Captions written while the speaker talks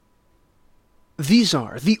These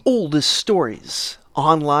are the oldest stories,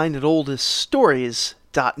 online at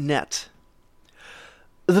oldeststories.net.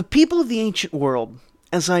 The people of the ancient world,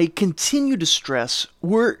 as I continue to stress,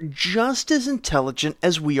 were just as intelligent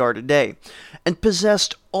as we are today, and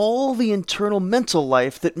possessed all the internal mental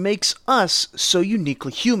life that makes us so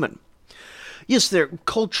uniquely human. Yes, their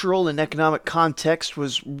cultural and economic context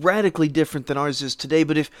was radically different than ours is today,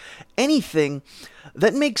 but if anything,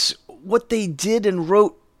 that makes what they did and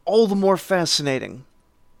wrote all the more fascinating.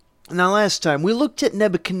 Now, last time we looked at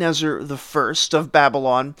Nebuchadnezzar I of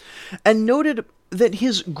Babylon and noted that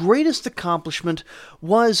his greatest accomplishment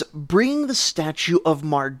was bringing the statue of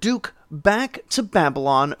Marduk back to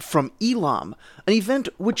Babylon from Elam, an event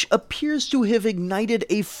which appears to have ignited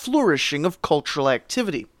a flourishing of cultural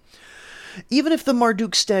activity. Even if the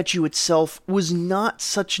Marduk statue itself was not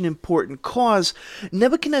such an important cause,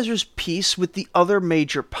 Nebuchadnezzar's peace with the other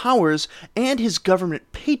major powers and his government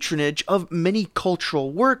patronage of many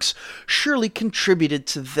cultural works surely contributed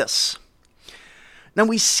to this. Now,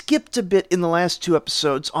 we skipped a bit in the last two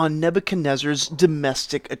episodes on Nebuchadnezzar's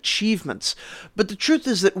domestic achievements, but the truth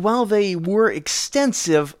is that while they were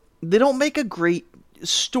extensive, they don't make a great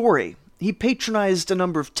story. He patronized a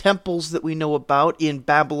number of temples that we know about in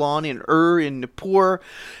Babylon, in Ur, in Nippur,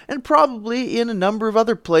 and probably in a number of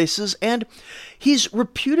other places, and he's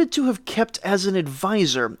reputed to have kept as an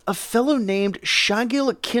advisor a fellow named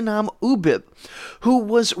Shagil-Kinam-Ubib, who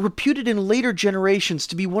was reputed in later generations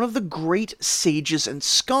to be one of the great sages and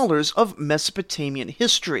scholars of Mesopotamian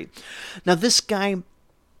history. Now, this guy,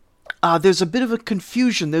 there's a bit of a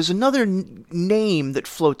confusion. There's another name that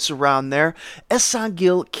floats around there,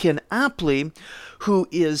 Esagil-Kin-Apli, who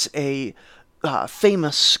is a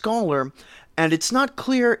famous scholar, and it's not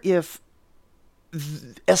clear if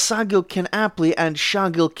Esagil-Kin-Apli and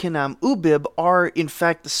Shagil-Kinam-Ubib are in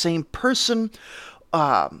fact the same person.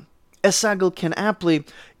 Esagil-Kin-Apli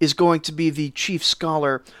is going to be the chief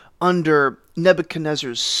scholar under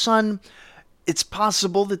Nebuchadnezzar's son. It's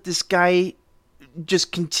possible that this guy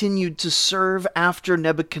just continued to serve after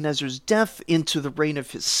Nebuchadnezzar's death into the reign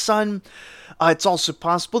of his son. It's also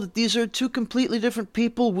possible that these are two completely different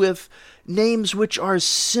people with names which are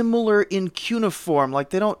similar in cuneiform. Like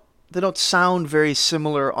they don't sound very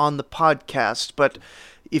similar on the podcast, but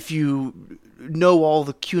if you know all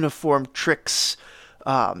the cuneiform tricks,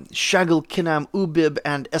 Shagil-Kinam-Ubib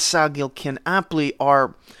and Esagil-Kin-Apli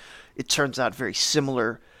are, it turns out, very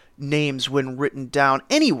similar names when written down.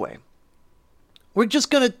 Anyway, we're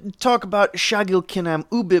just going to talk about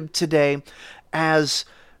Shagil-Kinam-Ubib today as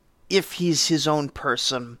if he's his own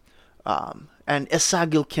person, and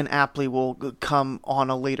Esagil-Kin-Apli will come on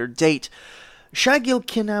a later date.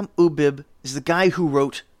 Shagil-Kinam-Ubib is the guy who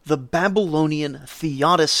wrote the Babylonian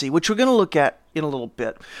Theodicy, which we're going to look at in a little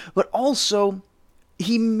bit, but also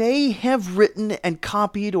he may have written and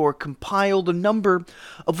copied or compiled a number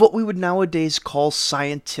of what we would nowadays call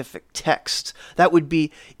scientific texts. That would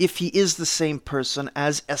be if he is the same person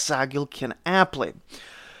as Esagil-Kin-Apli.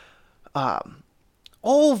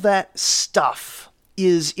 All that stuff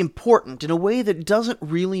is important in a way that doesn't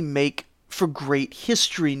really make for great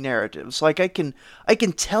history narratives. Like I can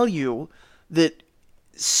tell you that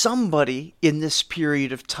somebody in this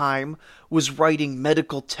period of time was writing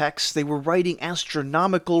medical texts, they were writing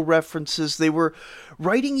astronomical references, they were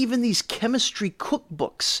writing even these chemistry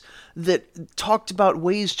cookbooks that talked about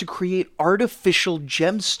ways to create artificial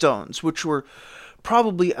gemstones, which were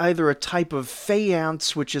probably either a type of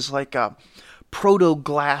faience, which is like a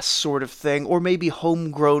proto-glass sort of thing, or maybe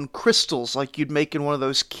homegrown crystals like you'd make in one of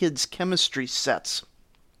those kids' chemistry sets.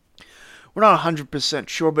 We're not 100%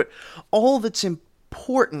 sure, but all that's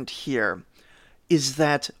important here is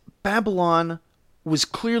that Babylon was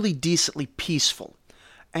clearly decently peaceful,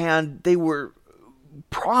 and they were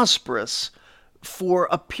prosperous for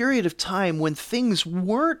a period of time when things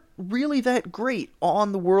weren't really that great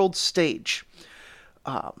on the world stage.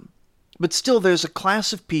 But still, there's a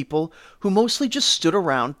class of people who mostly just stood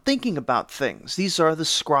around thinking about things. These are the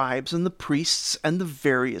scribes and the priests and the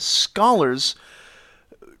various scholars,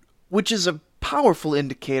 which is a powerful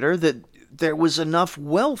indicator that there was enough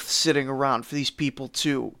wealth sitting around for these people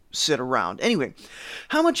to sit around. Anyway,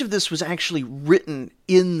 how much of this was actually written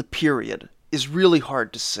in the period is really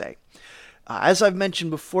hard to say. As I've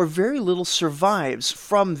mentioned before, very little survives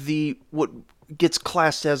from the what gets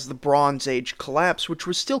classed as the Bronze Age collapse, which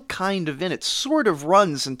we're still kind of in. It sort of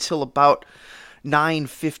runs until about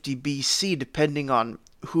 950 BC, depending on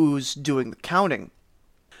who's doing the counting.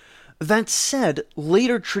 That said,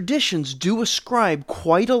 later traditions do ascribe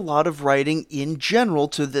quite a lot of writing in general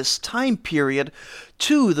to this time period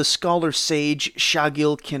to the scholar sage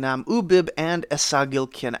Shagil-Kinam-Ubib and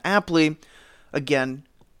Esagil-Kin-Apli, Again,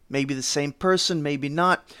 maybe the same person, maybe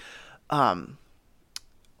not.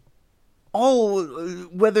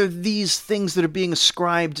 Whether these things that are being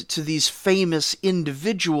ascribed to these famous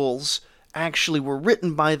individuals actually were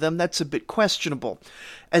written by them, that's a bit questionable,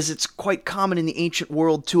 as it's quite common in the ancient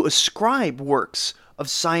world to ascribe works of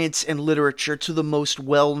science and literature to the most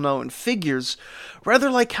well-known figures. Rather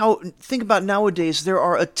like how, think about nowadays, there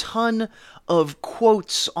are a ton of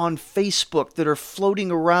quotes on Facebook that are floating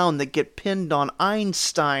around that get pinned on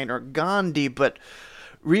Einstein or Gandhi, but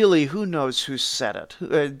really, who knows who said it?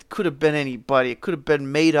 It could have been anybody. It could have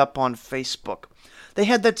been made up on Facebook. They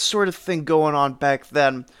had that sort of thing going on back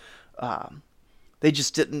then. They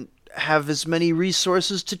just didn't have as many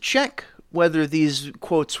resources to check whether these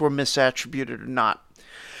quotes were misattributed or not.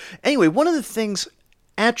 Anyway, one of the things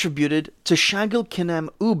attributed to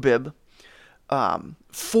Shagil-Kinam-Ubib,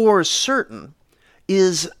 for certain,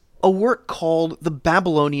 is a work called the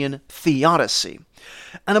Babylonian Theodicy.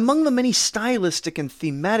 And among the many stylistic and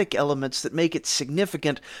thematic elements that make it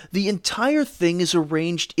significant, the entire thing is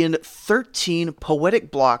arranged in 13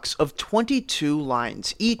 poetic blocks of 22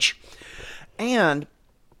 lines each. And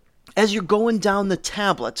as you're going down the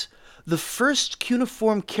tablet, the first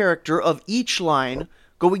cuneiform character of each line,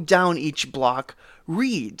 going down each block,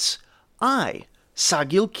 reads, I,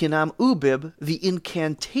 Shagil-Kinam-Ubib, the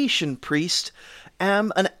incantation priest,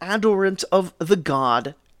 am an adorant of the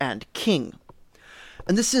god and king.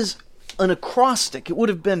 And this is an acrostic. It would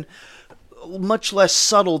have been much less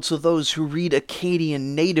subtle to those who read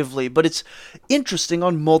Akkadian natively, but it's interesting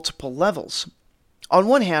on multiple levels. On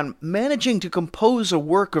one hand, managing to compose a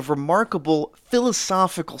work of remarkable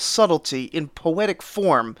philosophical subtlety in poetic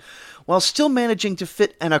form, while still managing to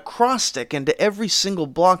fit an acrostic into every single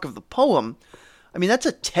block of the poem, I mean, that's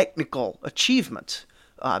a technical achievement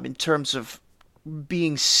in terms of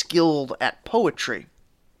being skilled at poetry.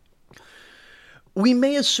 We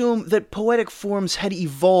may assume that poetic forms had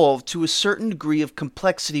evolved to a certain degree of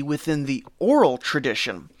complexity within the oral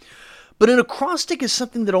tradition, but an acrostic is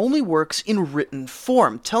something that only works in written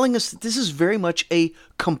form, telling us that this is very much a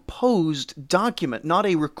composed document, not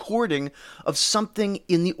a recording of something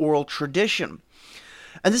in the oral tradition.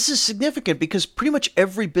 And this is significant because pretty much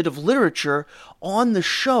every bit of literature on the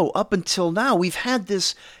show up until now, we've had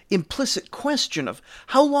this implicit question of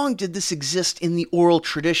how long did this exist in the oral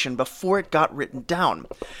tradition before it got written down?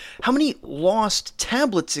 How many lost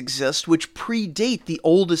tablets exist which predate the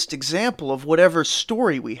oldest example of whatever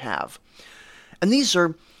story we have? And these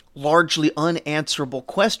are largely unanswerable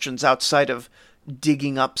questions outside of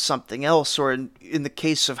digging up something else, or in the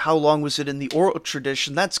case of how long was it in the oral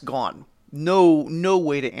tradition, that's gone. No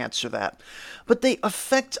way to answer that. But they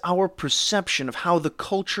affect our perception of how the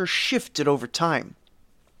culture shifted over time.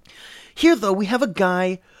 Here, though, we have a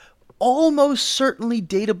guy almost certainly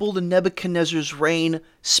datable to Nebuchadnezzar's reign,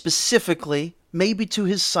 specifically, maybe to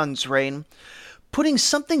his son's reign, putting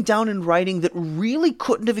something down in writing that really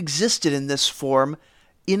couldn't have existed in this form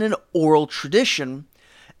in an oral tradition,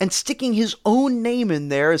 and sticking his own name in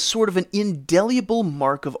there as sort of an indelible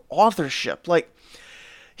mark of authorship. Like,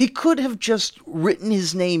 he could have just written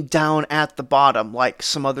his name down at the bottom like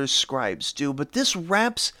some other scribes do, but this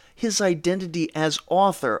wraps his identity as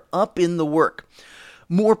author up in the work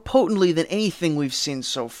more potently than anything we've seen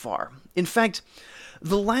so far. In fact,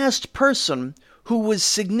 the last person who was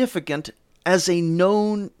significant as a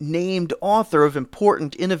known named author of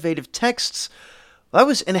important innovative texts, that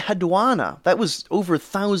was Enheduanna. That was over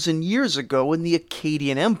 1,000 years ago in the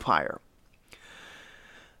Akkadian Empire.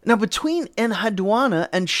 Now, between Enheduanna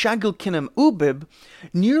and Shagil-Kinam-Ubib,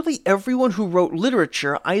 nearly everyone who wrote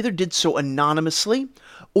literature either did so anonymously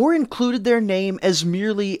or included their name as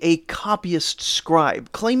merely a copyist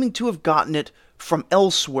scribe, claiming to have gotten it from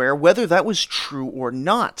elsewhere, whether that was true or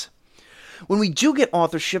not. When we do get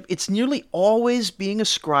authorship, it's nearly always being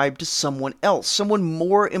ascribed to someone else, someone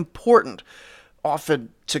more important, often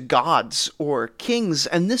to gods or kings,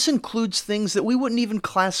 and this includes things that we wouldn't even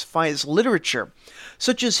classify as literature,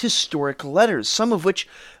 such as historic letters, some of which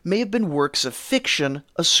may have been works of fiction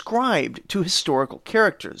ascribed to historical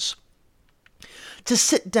characters. To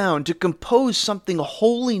sit down to compose something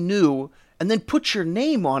wholly new and then put your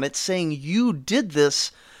name on it saying you did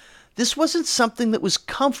this, this wasn't something that was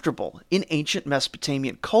comfortable in ancient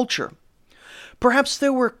Mesopotamian culture. Perhaps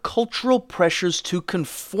there were cultural pressures to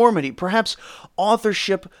conformity. Perhaps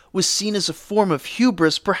authorship was seen as a form of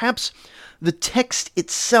hubris. Perhaps the text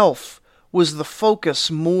itself was the focus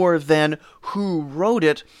more than who wrote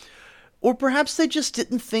it. Or perhaps they just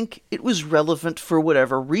didn't think it was relevant for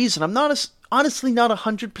whatever reason. I'm honestly not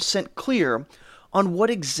 100% clear on what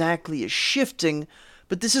exactly is shifting,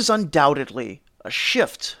 but this is undoubtedly a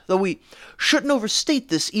shift, though we shouldn't overstate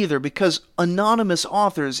this either, because anonymous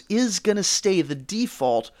authors is going to stay the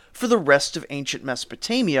default for the rest of ancient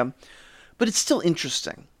Mesopotamia, but it's still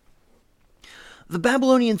interesting. The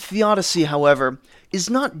Babylonian Theodicy, however, is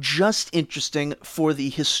not just interesting for the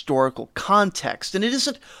historical context, and it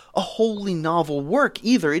isn't a wholly novel work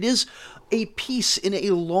either. It is a piece in a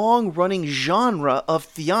long-running genre of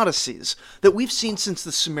theodicies that we've seen since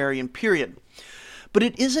the Sumerian period. But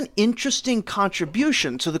it is an interesting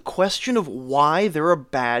contribution to the question of why there are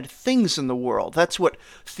bad things in the world. That's what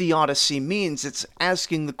theodicy means. It's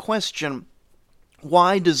asking the question,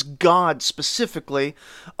 why does God specifically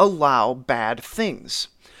allow bad things?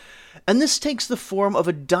 And this takes the form of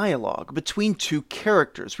a dialogue between two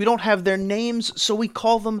characters. We don't have their names, so we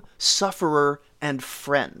call them sufferer and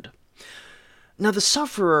friend. Now, the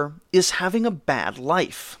sufferer is having a bad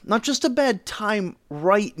life. Not just a bad time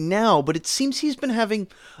right now, but it seems he's been having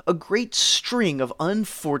a great string of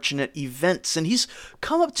unfortunate events, and he's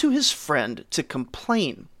come up to his friend to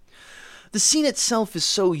complain. The scene itself is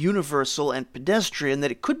so universal and pedestrian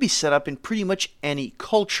that it could be set up in pretty much any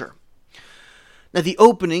culture. Now, the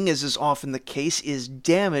opening, as is often the case, is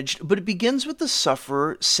damaged, but it begins with the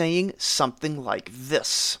sufferer saying something like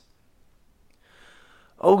this.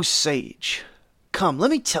 "O sage, come,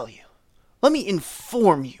 let me tell you, let me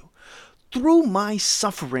inform you. Through my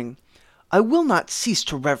suffering, I will not cease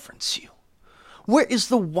to reverence you. Where is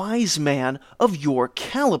the wise man of your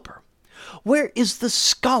caliber? Where is the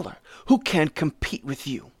scholar who can compete with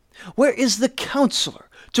you? Where is the counselor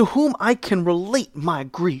to whom I can relate my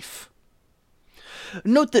grief?"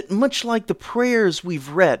 Note that much like the prayers we've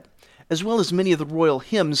read, as well as many of the royal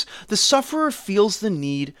hymns, the sufferer feels the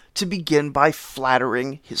need to begin by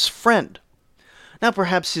flattering his friend. Now,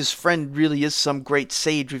 perhaps his friend really is some great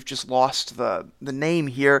sage, we've just lost the name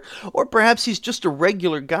here, or perhaps he's just a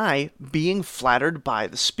regular guy being flattered by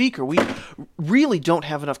the speaker. We really don't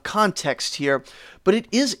have enough context here, but it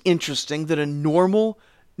is interesting that a normal,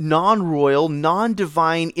 non-royal,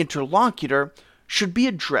 non-divine interlocutor should be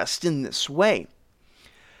addressed in this way.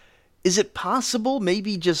 Is it possible,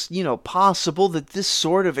 maybe just, possible, that this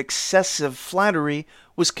sort of excessive flattery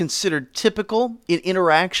was considered typical in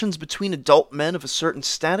interactions between adult men of a certain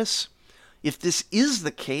status? If this is the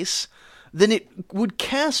case, then it would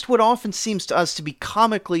cast what often seems to us to be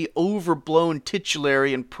comically overblown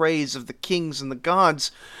titulary and praise of the kings and the gods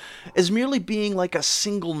as merely being like a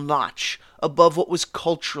single notch above what was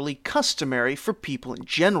culturally customary for people in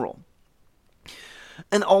general.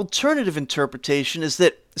 An alternative interpretation is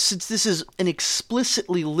that since this is an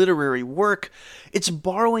explicitly literary work, it's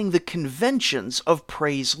borrowing the conventions of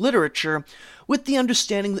praise literature with the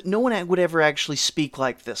understanding that no one would ever actually speak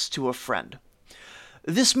like this to a friend.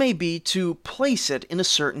 This may be to place it in a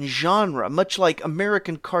certain genre. Much like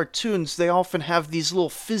American cartoons, they often have these little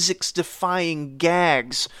physics-defying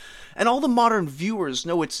gags, and all the modern viewers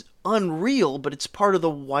know it's unreal, but it's part of the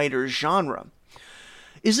wider genre.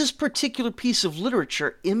 Is this particular piece of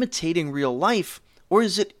literature imitating real life, or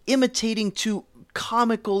is it imitating to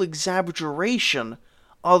comical exaggeration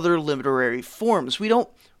other literary forms? We don't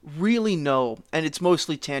really know, and it's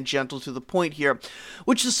mostly tangential to the point here,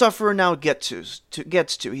 which the sufferer now gets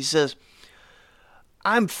to. He says,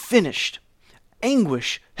 "I'm finished.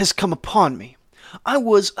 Anguish has come upon me. I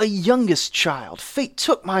was a youngest child. Fate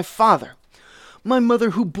took my father. My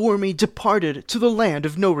mother who bore me departed to the land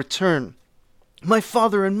of no return. My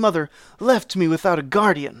father and mother left me without a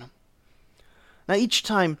guardian." Now, each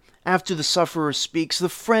time after the sufferer speaks, the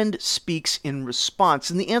friend speaks in response,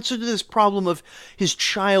 and the answer to this problem of his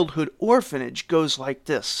childhood orphanage goes like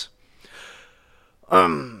this.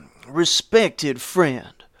 "Respected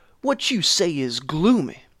friend, what you say is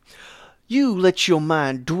gloomy. You let your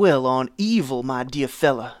mind dwell on evil, my dear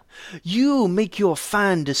fella. You make your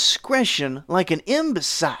fine discretion like an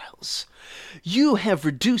imbecile's. You have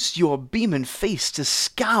reduced your beaming face to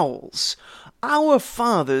scowls. Our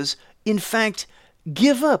fathers, in fact,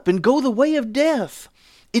 give up and go the way of death.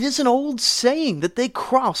 It is an old saying that they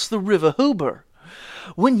cross the river Huber.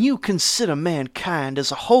 When you consider mankind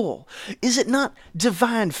as a whole, is it not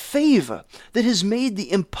divine favor that has made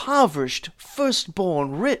the impoverished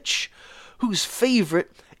firstborn rich, whose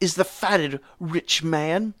favorite is the fatted rich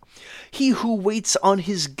man? He who waits on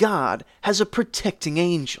his God has a protecting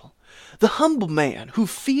angel. The humble man who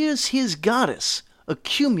fears his goddess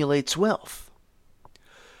accumulates wealth."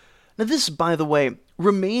 Now this, by the way,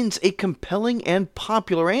 remains a compelling and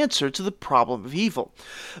popular answer to the problem of evil,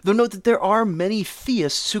 though note that there are many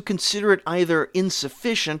theists who consider it either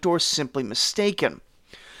insufficient or simply mistaken.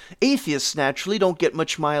 Atheists, naturally, don't get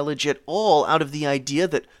much mileage at all out of the idea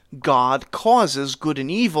that God causes good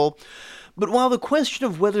and evil, But while the question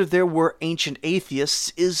of whether there were ancient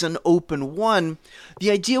atheists is an open one, the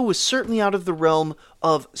idea was certainly out of the realm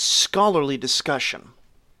of scholarly discussion.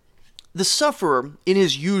 The sufferer, in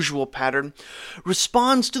his usual pattern,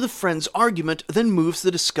 responds to the friend's argument, then moves the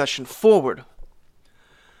discussion forward.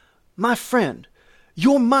 My friend,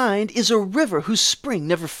 your mind is a river whose spring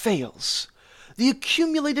never fails, the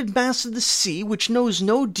accumulated mass of the sea which knows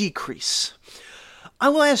no decrease. I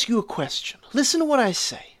will ask you a question. Listen to what I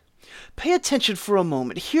say. Pay attention for a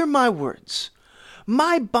moment. Hear my words.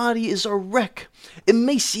 My body is a wreck.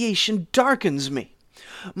 Emaciation darkens me.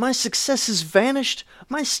 My success has vanished.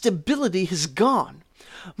 My stability has gone.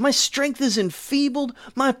 My strength is enfeebled.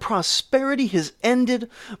 My prosperity has ended.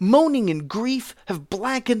 Moaning and grief have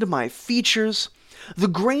blackened my features. The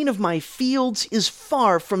grain of my fields is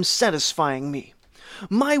far from satisfying me.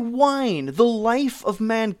 My wine, the life of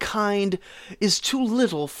mankind, is too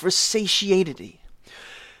little for satiety.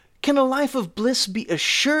 Can a life of bliss be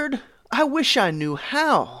assured? I wish I knew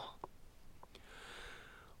how.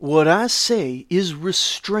 What I say is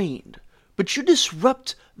restrained, but you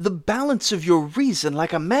disrupt the balance of your reason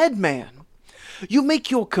like a madman. You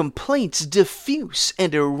make your complaints diffuse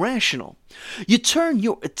and irrational. You turn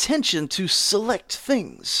your attention to select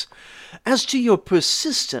things. As to your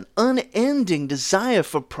persistent, unending desire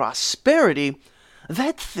for prosperity,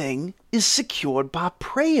 that thing is secured by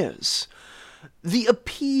prayers. The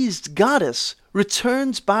appeased goddess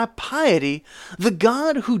returns by piety. The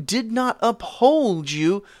God who did not uphold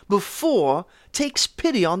you before takes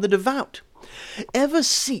pity on the devout. Ever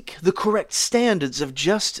seek the correct standards of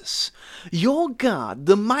justice. Your God,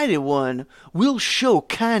 the Mighty One, will show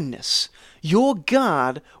kindness. Your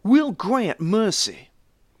God will grant mercy.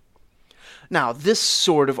 Now, this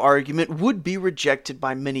sort of argument would be rejected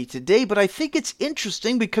by many today, but I think it's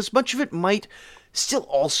interesting because much of it might still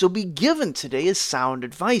also be given today as sound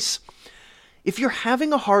advice. If you're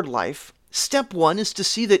having a hard life, step one is to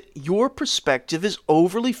see that your perspective is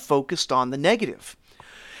overly focused on the negative.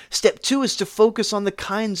 Step two is to focus on the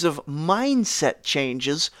kinds of mindset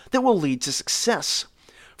changes that will lead to success.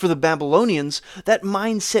 For the Babylonians, that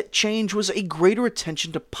mindset change was a greater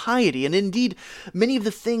attention to piety, and indeed, many of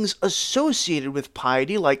the things associated with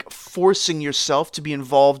piety, like forcing yourself to be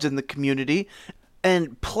involved in the community,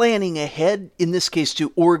 and planning ahead, in this case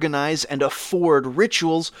to organize and afford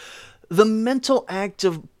rituals, the mental act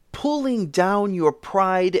of pulling down your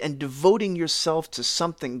pride and devoting yourself to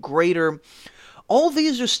something greater, all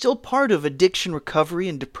these are still part of addiction recovery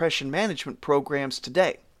and depression management programs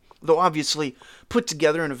today, though obviously put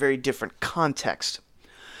together in a very different context.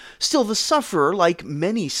 Still, the sufferer, like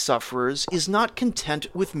many sufferers, is not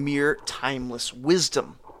content with mere timeless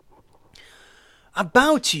wisdom. I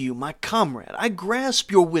bow to you, my comrade. I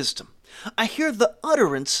grasp your wisdom. I hear the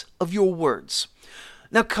utterance of your words.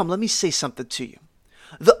 Now come, let me say something to you.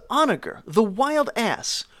 The onager, the wild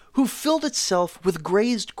ass, who filled itself with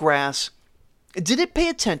grazed grass, did it pay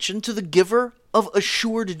attention to the giver of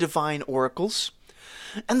assured divine oracles?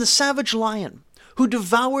 And the savage lion, who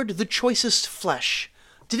devoured the choicest flesh,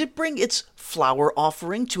 did it bring its flower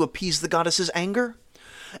offering to appease the goddess's anger?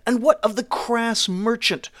 And what of the crass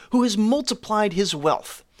merchant who has multiplied his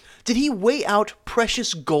wealth? Did he weigh out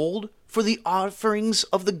precious gold for the offerings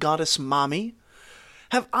of the goddess Mami?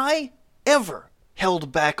 Have I ever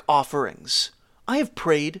held back offerings? I have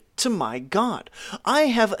prayed to my God. I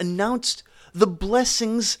have announced the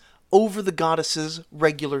blessings over the goddess's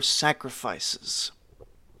regular sacrifices.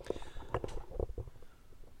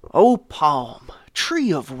 O palm,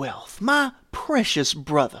 tree of wealth, my precious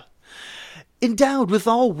brother, endowed with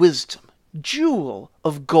all wisdom, jewel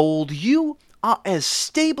of gold, you are as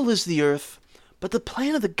stable as the earth, but the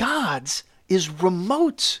plan of the gods is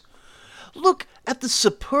remote. Look at the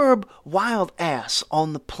superb wild ass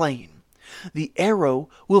on the plain. The arrow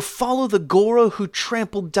will follow the Gora who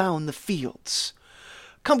trampled down the fields.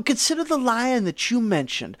 Come, consider the lion that you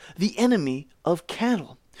mentioned, the enemy of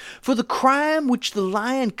cattle. For the crime which the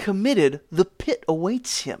lion committed, the pit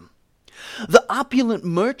awaits him. The opulent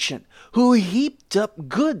merchant who heaped up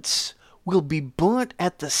goods will be burnt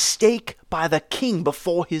at the stake by the king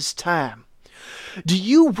before his time. Do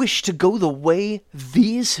you wish to go the way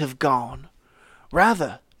these have gone?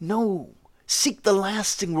 Rather, no, seek the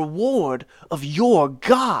lasting reward of your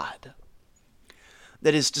God.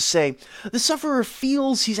 That is to say, the sufferer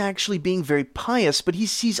feels he's actually being very pious, but he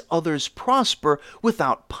sees others prosper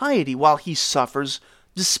without piety while he suffers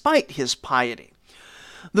despite his piety.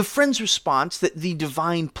 The friend's response that the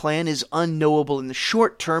divine plan is unknowable in the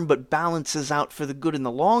short term but balances out for the good in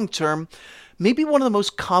the long term may be one of the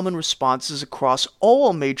most common responses across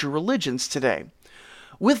all major religions today.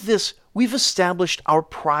 With this, we've established our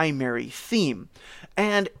primary theme,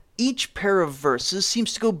 and each pair of verses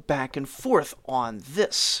seems to go back and forth on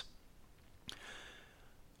this.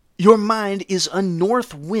 Your mind is a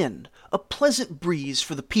north wind, a pleasant breeze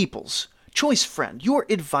for the peoples. Choice friend, your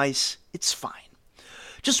advice, it's fine.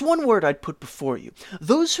 Just one word I'd put before you.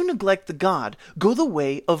 Those who neglect the god go the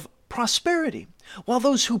way of prosperity, while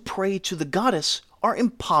those who pray to the goddess are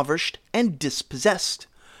impoverished and dispossessed.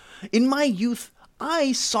 In my youth,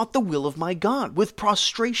 I sought the will of my God. With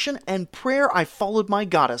prostration and prayer I followed my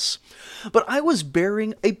goddess. But I was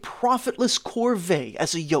bearing a profitless corvée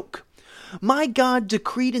as a yoke. My God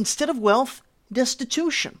decreed instead of wealth,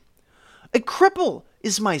 destitution. A cripple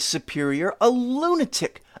is my superior, a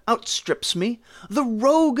lunatic outstrips me. The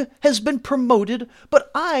rogue has been promoted,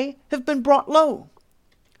 but I have been brought low.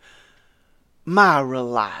 My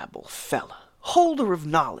reliable fella, holder of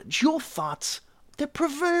knowledge, your thoughts, they're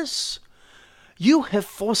perverse. You have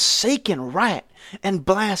forsaken right and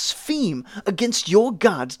blaspheme against your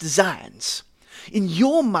God's designs. In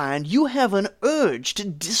your mind, you have an urge to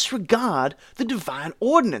disregard the divine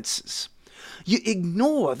ordinances. You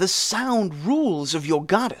ignore the sound rules of your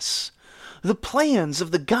goddess. The plans of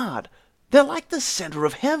the god, they're like the center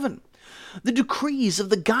of heaven. The decrees of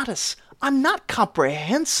the goddess are not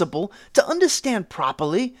comprehensible. To understand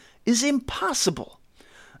properly is impossible.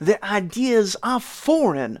 Their ideas are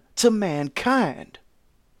foreign to mankind.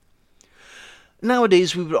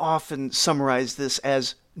 Nowadays, we would often summarize this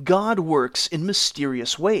as God works in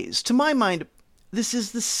mysterious ways. To my mind, this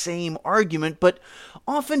is the same argument, but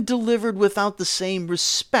often delivered without the same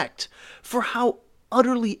respect for how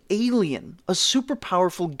utterly alien a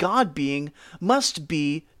superpowerful God being must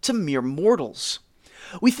be to mere mortals.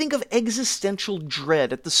 We think of existential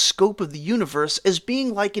dread at the scope of the universe as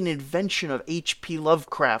being like an invention of H.P.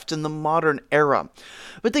 Lovecraft in the modern era,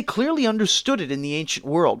 but they clearly understood it in the ancient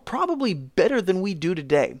world, probably better than we do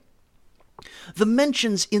today. The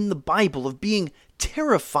mentions in the Bible of being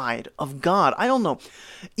terrified of God, I don't know,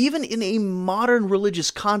 even in a modern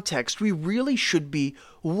religious context, we really should be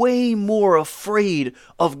way more afraid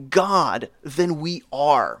of God than we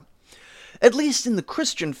are. At least in the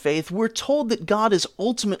Christian faith, we're told that God is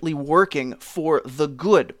ultimately working for the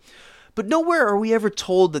good. But nowhere are we ever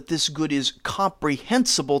told that this good is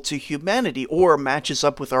comprehensible to humanity or matches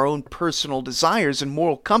up with our own personal desires and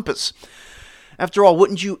moral compass. After all,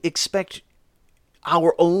 wouldn't you expect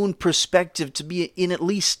our own perspective to be in at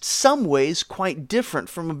least some ways quite different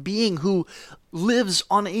from a being who lives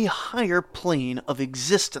on a higher plane of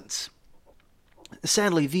existence?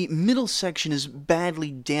 Sadly, the middle section is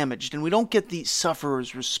badly damaged, and we don't get the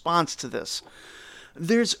sufferer's response to this.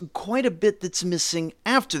 There's quite a bit that's missing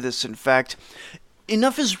after this, in fact.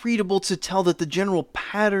 Enough is readable to tell that the general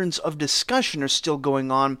patterns of discussion are still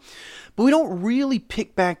going on, but we don't really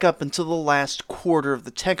pick back up until the last quarter of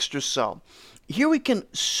the text or so. Here we can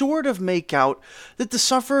sort of make out that the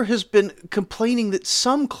sufferer has been complaining that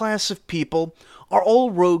some class of people are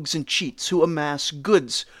all rogues and cheats who amass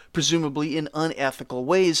goods, presumably in unethical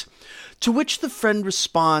ways, to which the friend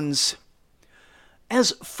responds,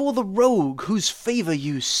 "As for the rogue whose favor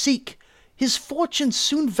you seek, his fortune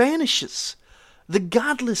soon vanishes. The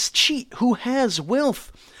godless cheat who has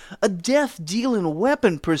wealth, a death-dealing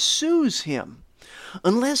weapon pursues him.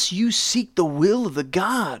 Unless you seek the will of the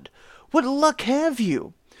god, what luck have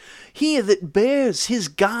you? He that bears his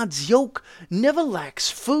god's yoke never lacks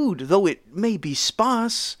food, though it may be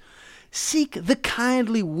sparse. Seek the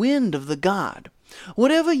kindly wind of the god.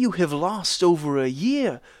 Whatever you have lost over a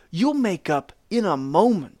year, you'll make up in a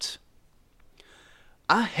moment."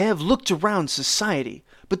 I have looked around society,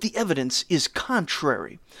 but the evidence is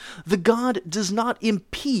contrary. The god does not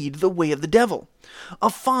impede the way of the devil. A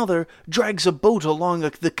father drags a boat along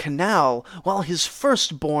the canal while his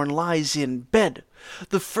firstborn lies in bed.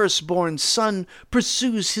 The firstborn son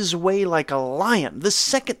pursues his way like a lion. The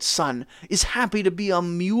second son is happy to be a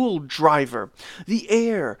mule driver. The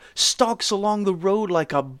heir stalks along the road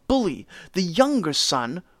like a bully. The younger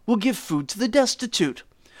son will give food to the destitute.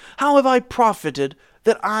 How have I profited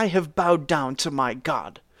that I have bowed down to my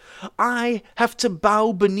God? I have to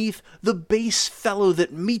bow beneath the base fellow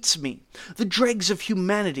that meets me. The dregs of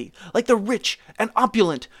humanity, like the rich and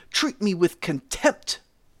opulent, treat me with contempt.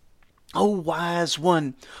 O wise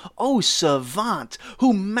one, O savant,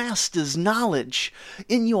 who masters knowledge,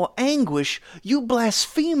 in your anguish you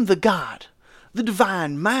blaspheme the God. The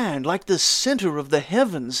divine mind, like the center of the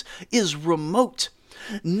heavens, is remote.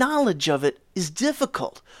 Knowledge of it is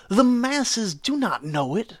difficult. The masses do not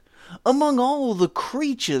know it. Among all the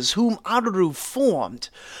creatures whom Adaru formed,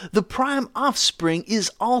 the prime offspring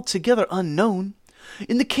is altogether unknown.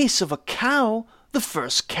 In the case of a cow, The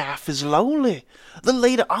first calf is lonely, the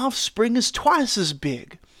later offspring is twice as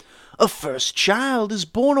big. A first child is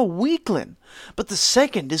born a weakling, but the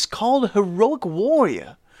second is called a heroic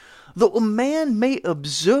warrior. Though a man may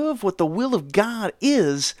observe what the will of God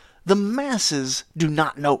is, the masses do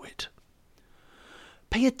not know it.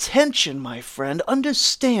 Pay attention, my friend.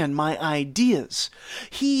 Understand my ideas.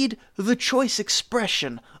 Heed the choice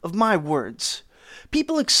expression of my words.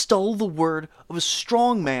 People extol the word of a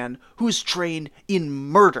strong man who is trained in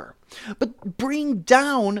murder, but bring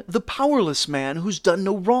down the powerless man who's done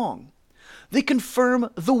no wrong. They confirm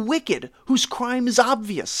the wicked whose crime is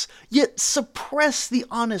obvious, yet suppress the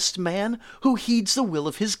honest man who heeds the will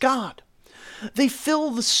of his God. They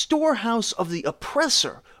fill the storehouse of the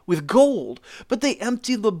oppressor with gold, but they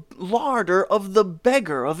empty the larder of the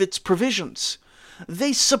beggar of its provisions.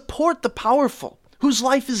 They support the powerful, whose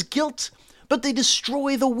life is guilt, but they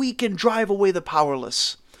destroy the weak and drive away the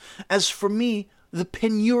powerless. As for me, the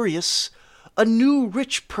penurious, a new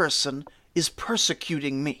rich person is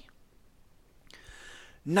persecuting me.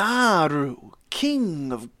 Naru,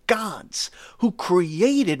 king of gods, who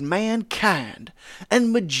created mankind,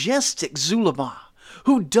 and majestic Zulama,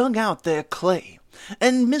 who dug out their clay,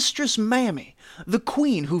 and Mistress Mami, the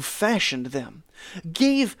queen who fashioned them,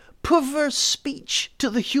 gave perverse speech to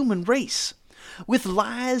the human race. With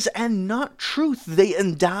lies and not truth they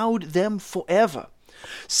endowed them forever.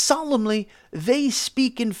 Solemnly they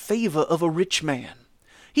speak in favor of a rich man.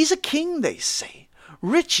 He's a king, they say.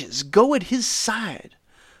 Riches go at his side.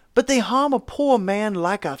 But they harm a poor man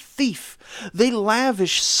like a thief. They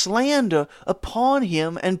lavish slander upon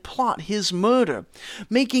him and plot his murder,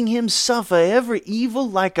 making him suffer every evil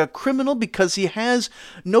like a criminal because he has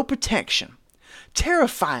no protection.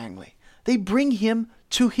 Terrifyingly, they bring him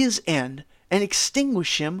to his end and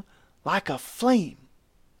extinguish him like a flame.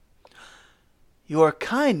 You are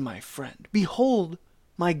kind, my friend. Behold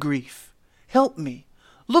my grief. Help me.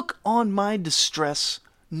 Look on my distress.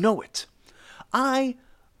 Know it. I,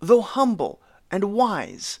 though humble and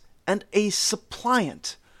wise and a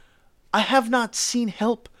suppliant, I have not seen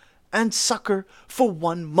help and succor for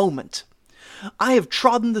one moment. I have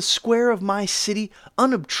trodden the square of my city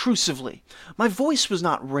unobtrusively. My voice was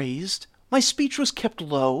not raised. My speech was kept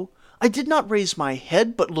low. I did not raise my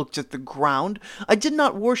head, but looked at the ground. I did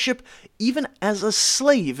not worship even as a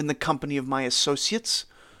slave in the company of my associates.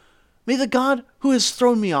 May the God who has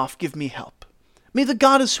thrown me off give me help. May the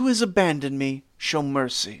goddess who has abandoned me show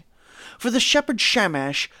mercy. For the shepherd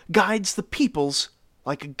Shamash guides the peoples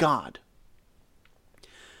like a god.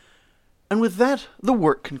 And with that, the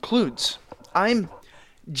work concludes. I'm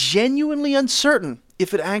genuinely uncertain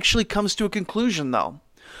if it actually comes to a conclusion, though.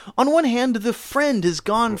 On one hand, the friend has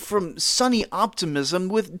gone from sunny optimism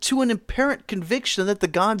to an apparent conviction that the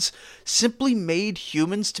gods simply made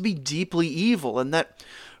humans to be deeply evil, and that,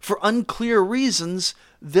 for unclear reasons,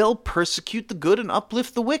 they'll persecute the good and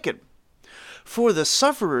uplift the wicked. For the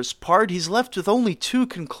sufferer's part, he's left with only two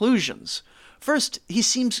conclusions. First, he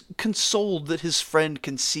seems consoled that his friend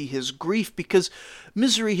can see his grief because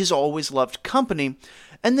misery has always loved company,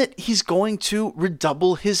 and that he's going to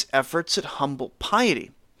redouble his efforts at humble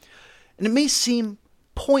piety. And it may seem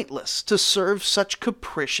pointless to serve such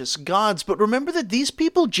capricious gods, but remember that these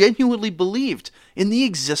people genuinely believed in the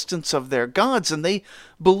existence of their gods, and they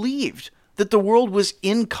believed that the world was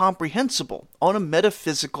incomprehensible on a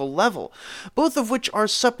metaphysical level, both of which are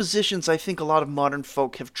suppositions I think a lot of modern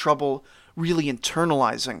folk have trouble really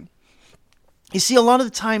internalizing. You see, a lot of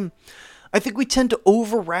the time, I think we tend to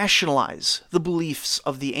over-rationalize the beliefs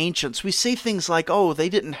of the ancients. We say things like, oh, they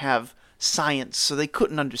didn't have science, so they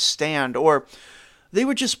couldn't understand, or they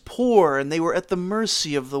were just poor and they were at the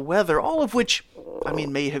mercy of the weather, all of which,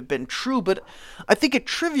 may have been true, but I think it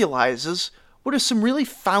trivializes what are some really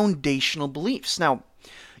foundational beliefs. Now,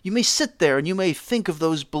 you may sit there and you may think of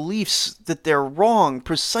those beliefs that they're wrong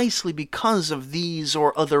precisely because of these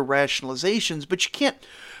or other rationalizations, but you can't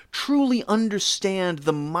truly understand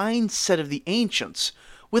the mindset of the ancients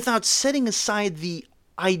without setting aside the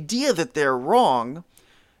idea that they're wrong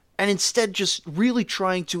and instead just really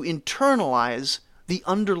trying to internalize the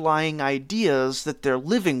underlying ideas that they're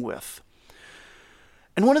living with.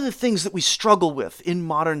 And one of the things that we struggle with in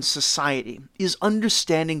modern society is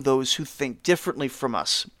understanding those who think differently from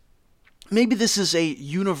us. Maybe this is a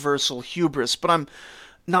universal hubris, but I'm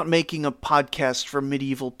not making a podcast for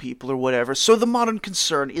medieval people or whatever, so the modern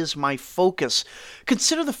concern is my focus.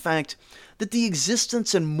 Consider the fact that the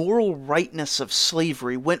existence and moral rightness of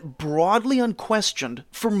slavery went broadly unquestioned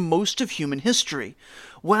for most of human history.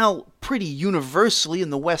 While pretty universally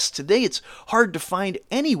in the West today, it's hard to find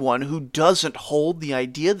anyone who doesn't hold the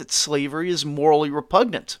idea that slavery is morally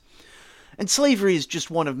repugnant. And slavery is just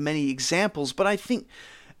one of many examples, but I think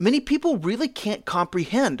many people really can't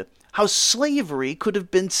comprehend how slavery could have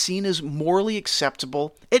been seen as morally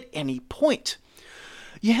acceptable at any point.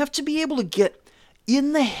 You have to be able to get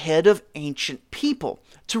in the head of ancient people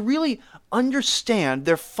to really understand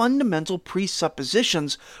their fundamental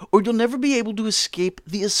presuppositions, or you'll never be able to escape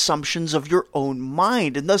the assumptions of your own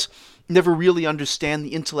mind, and thus never really understand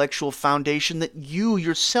the intellectual foundation that you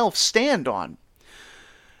yourself stand on.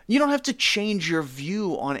 You don't have to change your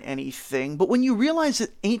view on anything, but when you realize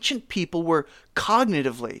that ancient people were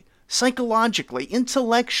cognitively, psychologically,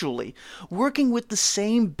 intellectually working with the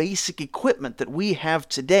same basic equipment that we have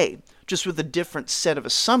today, just with a different set of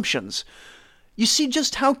assumptions, you see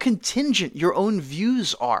just how contingent your own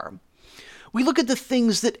views are. We look at the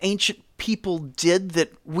things that ancient people did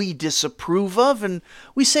that we disapprove of, and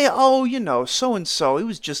we say, oh, so-and-so, he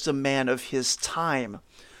was just a man of his time.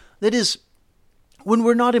 That is, when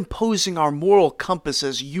we're not imposing our moral compass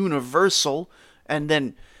as universal, and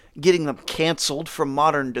then getting them canceled from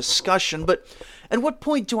modern discussion, but at what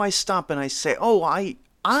point do I stop and I say, oh,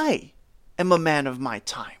 I am a man of my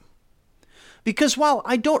time? Because while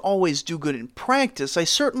I don't always do good in practice, I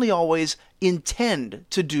certainly always intend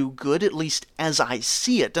to do good, at least as I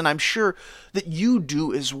see it, and I'm sure that you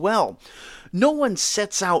do as well. No one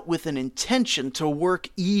sets out with an intention to work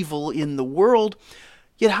evil in the world,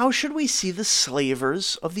 yet how should we see the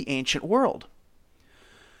slavers of the ancient world?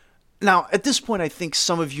 Now, at this point, I think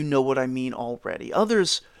some of you know what I mean already.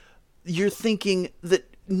 Others, you're thinking that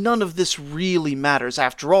none of this really matters.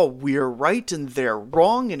 After all, we're right and they're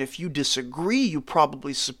wrong, and if you disagree, you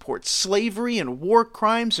probably support slavery and war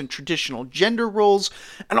crimes and traditional gender roles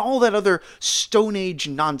and all that other Stone Age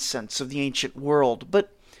nonsense of the ancient world.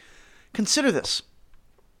 But consider this.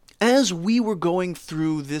 As we were going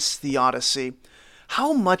through this theodicy,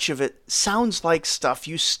 how much of it sounds like stuff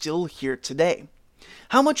you still hear today?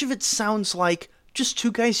 How much of it sounds like just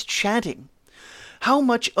two guys chatting? How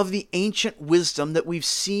much of the ancient wisdom that we've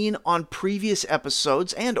seen on previous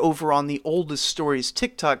episodes and over on the Oldest Stories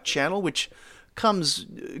TikTok channel, which comes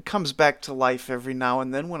back to life every now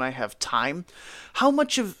and then when I have time, how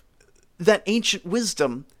much of that ancient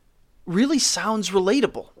wisdom really sounds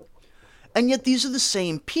relatable? And yet these are the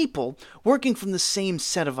same people working from the same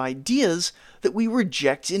set of ideas that we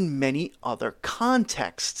reject in many other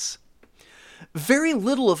contexts. Very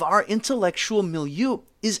little of our intellectual milieu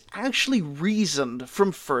is actually reasoned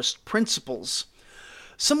from first principles.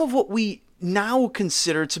 Some of what we now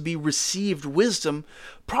consider to be received wisdom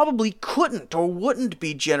probably couldn't or wouldn't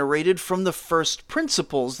be generated from the first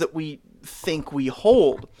principles that we think we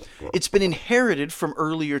hold. It's been inherited from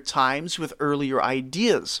earlier times with earlier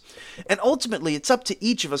ideas. And ultimately, it's up to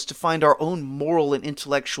each of us to find our own moral and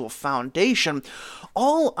intellectual foundation.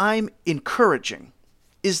 All I'm encouraging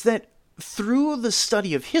is that through the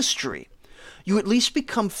study of history, you at least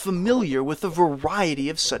become familiar with a variety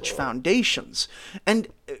of such foundations, and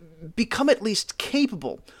become at least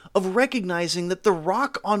capable of recognizing that the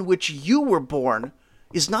rock on which you were born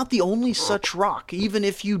is not the only such rock, even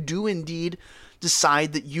if you do indeed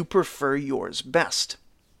decide that you prefer yours best.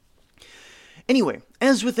 Anyway,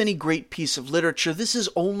 as with any great piece of literature, this is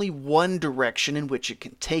only one direction in which it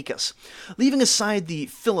can take us. Leaving aside the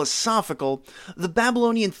philosophical, the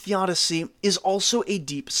Babylonian Theodicy is also a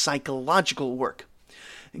deep psychological work.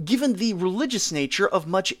 Given the religious nature of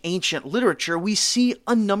much ancient literature, we see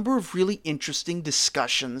a number of really interesting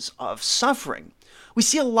discussions of suffering. We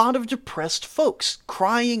see a lot of depressed folks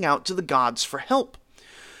crying out to the gods for help.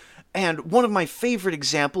 And one of my favorite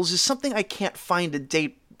examples is something I can't find a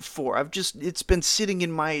date for. It's been sitting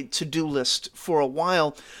in my to-do list for a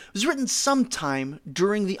while. It was written sometime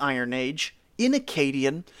during the Iron Age, in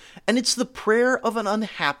Akkadian, and it's the prayer of an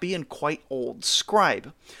unhappy and quite old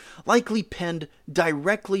scribe, likely penned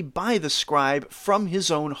directly by the scribe from his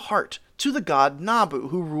own heart to the god Nabu,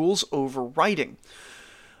 who rules over writing.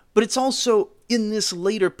 But it's also, in this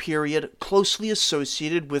later period, closely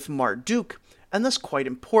associated with Marduk, and thus quite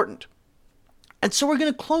important. And so we're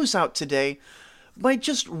going to close out today by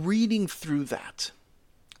just reading through that.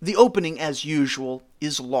 The opening, as usual,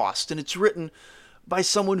 is lost, and it's written by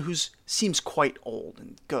someone who seems quite old,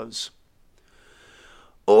 and goes,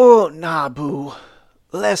 "O Nabu,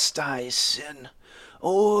 lest I sin,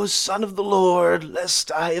 O Son of the Lord,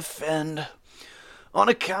 lest I offend, on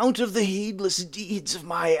account of the heedless deeds of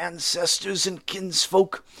my ancestors and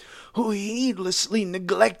kinsfolk, who heedlessly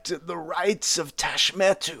neglected the rites of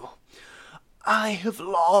Tashmetu, I have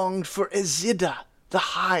longed for Ezida, the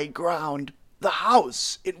high ground, the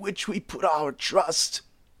house in which we put our trust.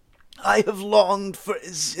 I have longed for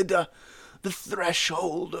Ezida, the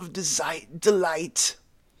threshold of delight.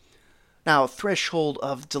 Now, Threshold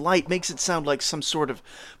of Delight makes it sound like some sort of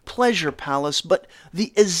pleasure palace, but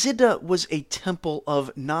the Izida was a temple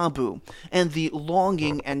of Nabu, and the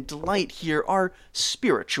longing and delight here are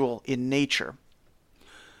spiritual in nature.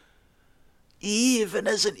 Even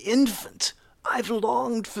as an infant, I've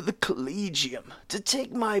longed for the Collegium to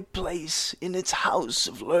take my place in its house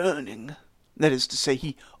of learning. That is to say,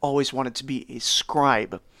 he always wanted to be a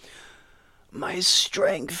scribe. My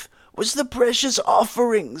strength was the precious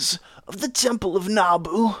offerings of the Temple of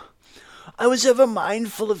Nabu. I was ever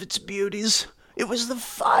mindful of its beauties. It was the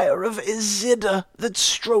fire of Izida that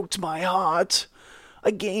stroked my heart.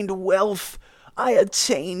 I gained wealth. I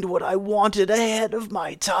attained what I wanted ahead of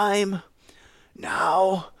my time.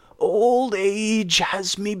 Now, old age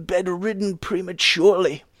has me bedridden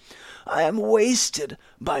prematurely. I am wasted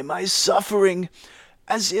by my suffering,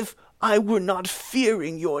 as if I were not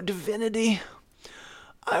fearing your divinity.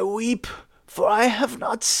 I weep, for I have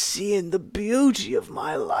not seen the beauty of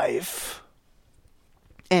my life.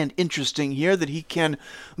 And interesting here that he can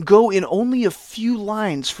go in only a few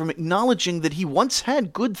lines from acknowledging that he once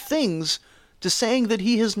had good things to saying that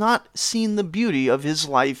he has not seen the beauty of his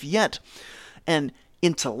life yet. An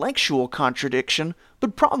intellectual contradiction,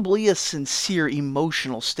 but probably a sincere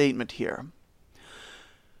emotional statement here.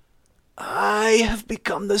 I have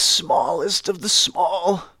become the smallest of the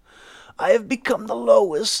small. I have become the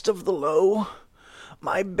lowest of the low.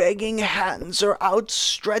 My begging hands are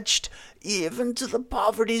outstretched even to the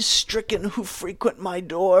poverty-stricken who frequent my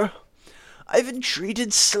door. I've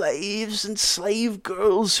entreated slaves and slave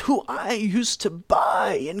girls who I used to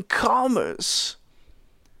buy in commerce.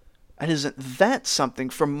 And isn't that something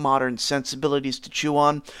for modern sensibilities to chew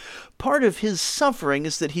on? Part of his suffering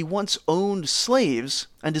is that he once owned slaves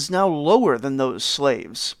and is now lower than those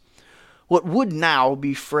slaves. What would now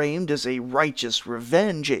be framed as a righteous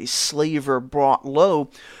revenge, a slaver brought low,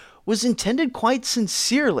 was intended quite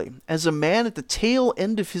sincerely as a man at the tail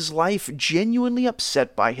end of his life genuinely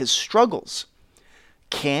upset by his struggles.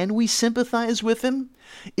 Can we sympathize with him?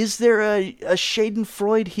 Is there a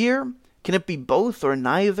Schadenfreude here? Can it be both or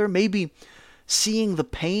neither? Maybe seeing the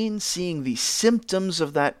pain, seeing the symptoms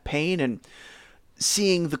of that pain, and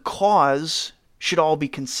seeing the cause should all be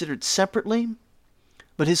considered separately?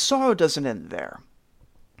 But his sorrow doesn't end there.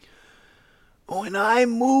 When I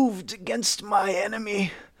moved against my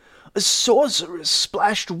enemy, a sorceress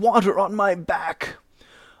splashed water on my back.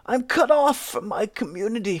 I'm cut off from my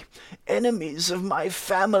community. Enemies of my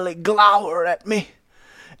family glower at me.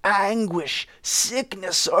 Anguish,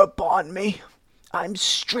 sickness are upon me. I'm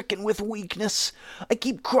stricken with weakness. I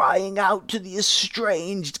keep crying out to the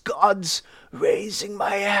estranged gods, raising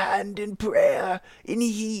my hand in prayer in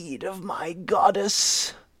heed of my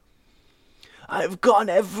goddess. I've gone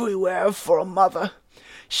everywhere for a mother.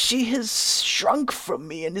 She has shrunk from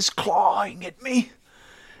me and is clawing at me.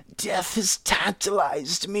 Death has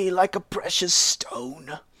tantalized me like a precious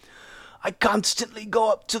stone. I constantly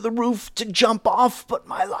go up to the roof to jump off, but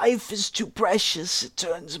my life is too precious. It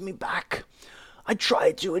turns me back. I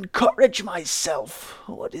try to encourage myself.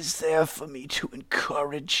 What is there for me to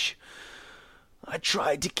encourage? I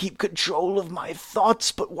try to keep control of my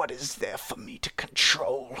thoughts, but what is there for me to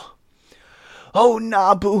control? O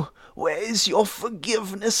Nabu, where is your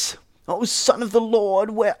forgiveness? O Son of the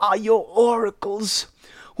Lord, where are your oracles?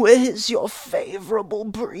 Where is your favorable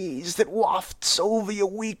breeze that wafts over your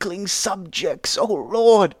weakling subjects, O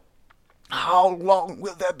Lord? How long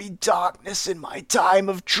will there be darkness in my time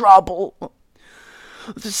of trouble?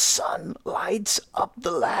 The sun lights up the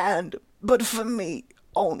land, but for me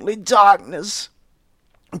only darkness.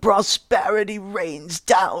 Prosperity rains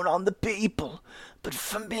down on the people, but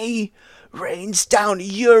for me rains down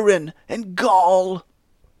urine and gall.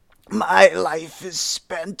 My life is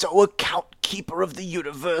spent, O account-keeper of the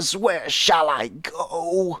universe. Where shall I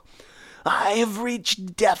go? I have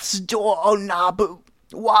reached death's door, O Nabu.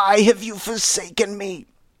 Why have you forsaken me?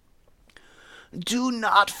 Do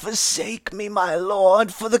not forsake me, my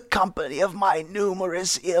lord, for the company of my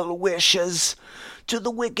numerous ill wishes. To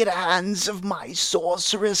the wicked hands of my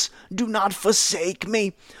sorceress, do not forsake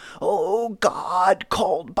me. O God,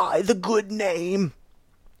 called by the good name.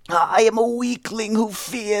 I am a weakling who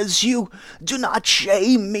fears you. Do not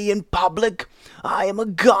shame me in public. I am a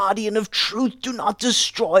guardian of truth. Do not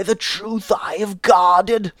destroy the truth I have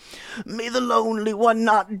guarded. May the lonely one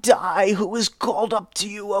not die who is called up to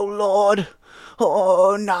you, O Lord.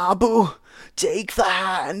 O Nabu, Take the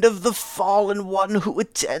hand of the fallen one who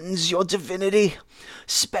attends your divinity.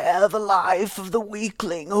 Spare the life of the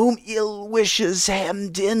weakling whom ill wishes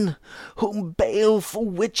hemmed in, whom baleful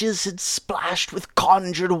witches had splashed with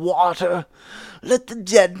conjured water. Let the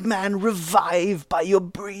dead man revive by your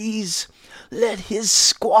breeze. Let his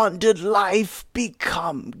squandered life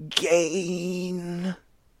become gain.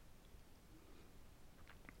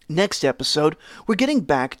 Next episode, we're getting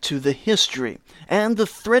back to the history, and the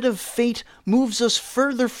thread of fate moves us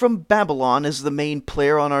further from Babylon as the main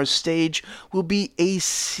player on our stage will be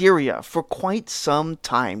Assyria for quite some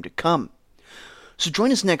time to come. So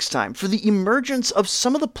join us next time for the emergence of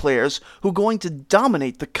some of the players who are going to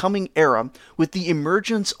dominate the coming era with the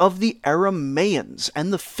emergence of the Aramaeans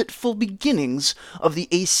and the fitful beginnings of the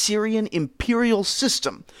Assyrian imperial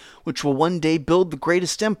system, which will one day build the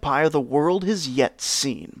greatest empire the world has yet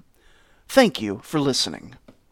seen. Thank you for listening.